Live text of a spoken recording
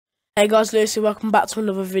Hey guys, Lucy, welcome back to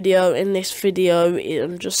another video. In this video,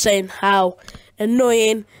 I'm just saying how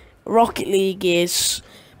annoying Rocket League is.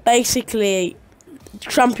 Basically,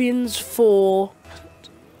 Champions 4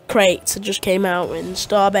 crates just came out in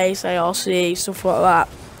Starbase, ARC, stuff like that.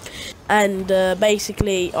 And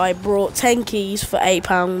basically, I brought 10 keys for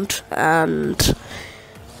 £8, and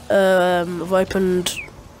I've opened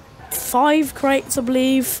 5 crates, I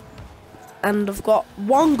believe, and I've got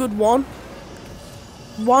one good one,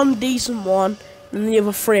 one decent one, and the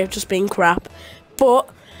other 3 have just been crap. But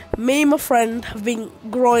me and my friend have been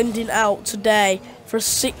grinding out today for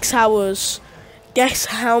 6 hours. Guess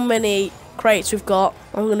how many crates we've got?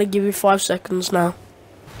 I'm gonna give you 5 seconds now.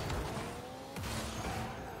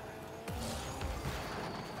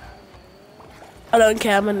 I don't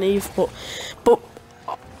care how many you've put, but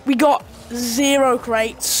we got 0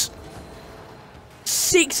 crates.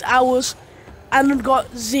 6 hours and we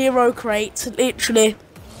got 0 crates, literally.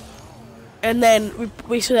 And then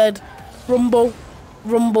we said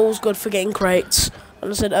Rumble's good for getting crates, and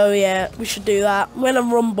I said, oh yeah, we should do that. Went on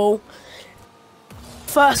Rumble,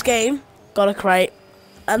 first game, got a crate,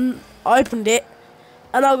 and I opened it,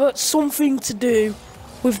 and I got something to do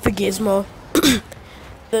with the gizmo.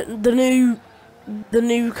 the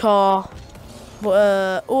new car.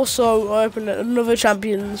 But also I opened another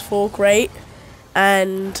Champions 4 crate,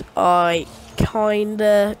 and I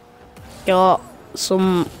kinda got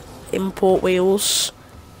some import wheels.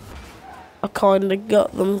 I kinda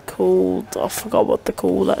got them called, I forgot what they're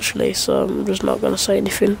called actually, so I'm just not gonna say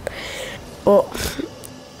anything. But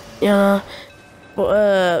yeah,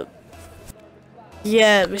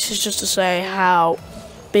 yeah, this is just to say how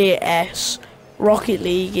BS Rocket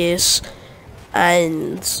League is,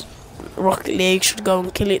 and Rocket League should go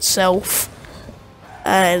and kill itself,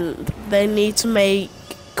 and they need to make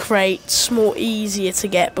crates more easier to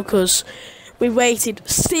get, because we waited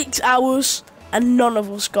 6 hours and none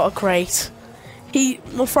of us got a crate.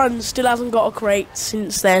 My friend still hasn't got a crate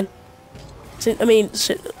since then. Since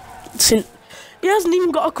he hasn't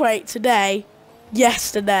even got a crate today,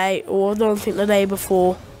 yesterday, or I don't think the day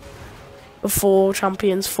before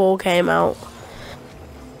Champions 4 came out.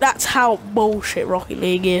 That's how bullshit Rocket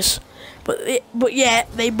League is. But yeah,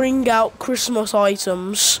 they bring out Christmas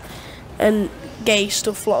items and gay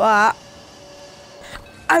stuff like that,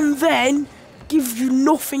 and then give you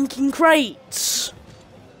nothing in crates.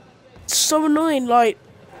 It's so annoying. Like,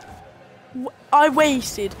 I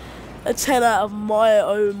wasted a tenner of my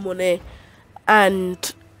own money,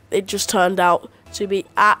 and it just turned out to be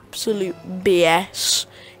absolute BS.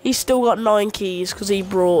 He's still got 9 keys because he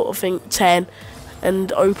brought, I think, 10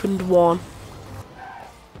 and opened 1.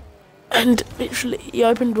 And literally, he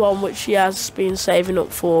opened 1 which he has been saving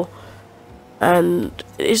up for, and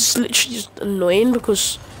it's literally just annoying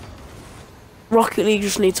because Rocket League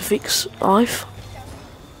just needs to fix life.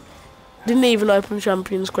 Didn't even open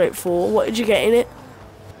Champions Crate 4. What did you get in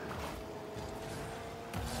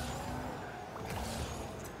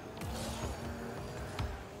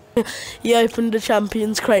it? He opened the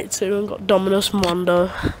Champions Crate 2 and got Dominus Mondo.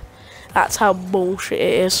 That's how bullshit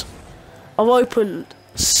it is. I've opened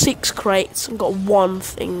 6 crates and got 1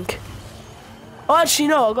 thing. Oh, actually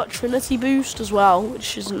no, I got Trinity Boost as well,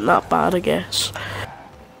 which isn't that bad, I guess.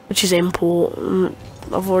 Which is important.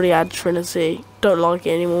 I've already had Trinity. Don't like it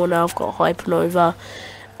anymore now. I've got Hypernova.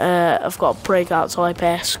 I've got Breakout Type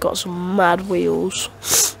S. Got some mad wheels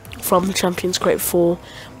from the Champions Crate 4.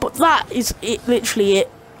 But that is it. Literally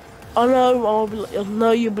it. I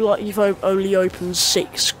know you'll be like, you've only opened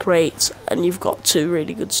 6 crates and you've got 2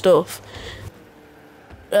 really good stuff.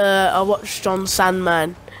 I watched John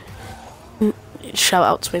Sandman. Shout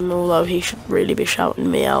out to him, although he should really be shouting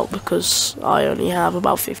me out because I only have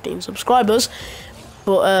about 15 subscribers.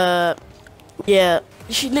 But yeah,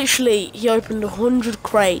 he opened 100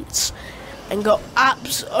 crates and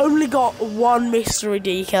only got 1 mystery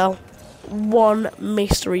decal. 1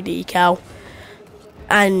 mystery decal.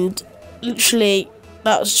 And literally,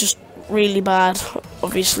 that was just really bad.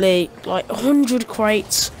 Obviously, like 100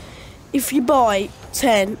 crates. If you buy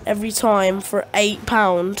 10 every time for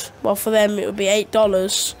 £8, well, for them it would be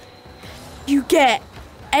 $8. You get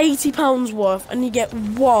 £80 worth, and you get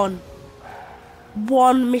one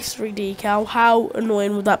mystery decal. How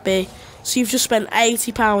annoying would that be? So you've just spent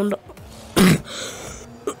 £80.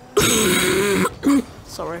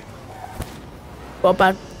 Sorry, got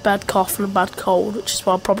a bad cough and a bad cold, which is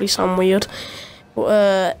why I probably sound weird.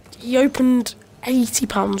 But he opened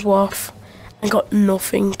 £80 worth and got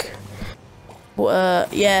nothing.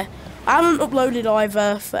 But yeah, I haven't uploaded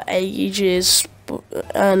either for ages,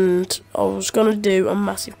 and I was gonna do a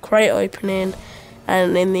massive crate opening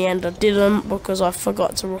and in the end I didn't because I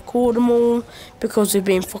forgot to record them all because we've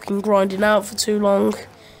been fucking grinding out for too long.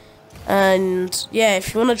 And yeah,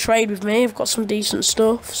 if you want to trade with me, I've got some decent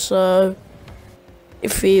stuff, so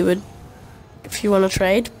if you want to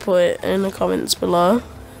trade, put it in the comments below.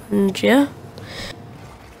 And yeah,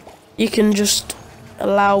 you can just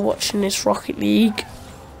allow watching this Rocket League,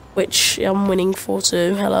 which I'm winning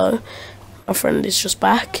 4-2. Hello, my friend is just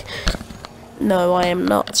back. No, I am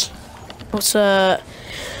not. But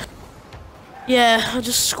yeah, I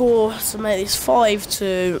just score to make this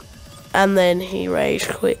 5-2, and then he rage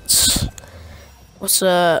quits.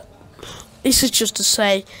 But this is just to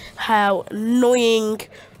say how annoying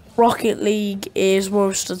Rocket League is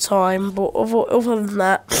most of the time. But other than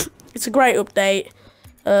that, it's a great update.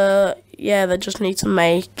 Yeah, they just need to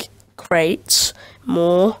make crates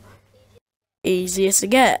more easier to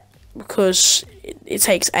get because it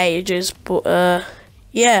takes ages. But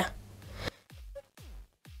yeah,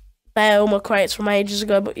 they all my crates from ages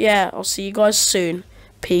ago. But yeah, I'll see you guys soon.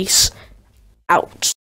 Peace out.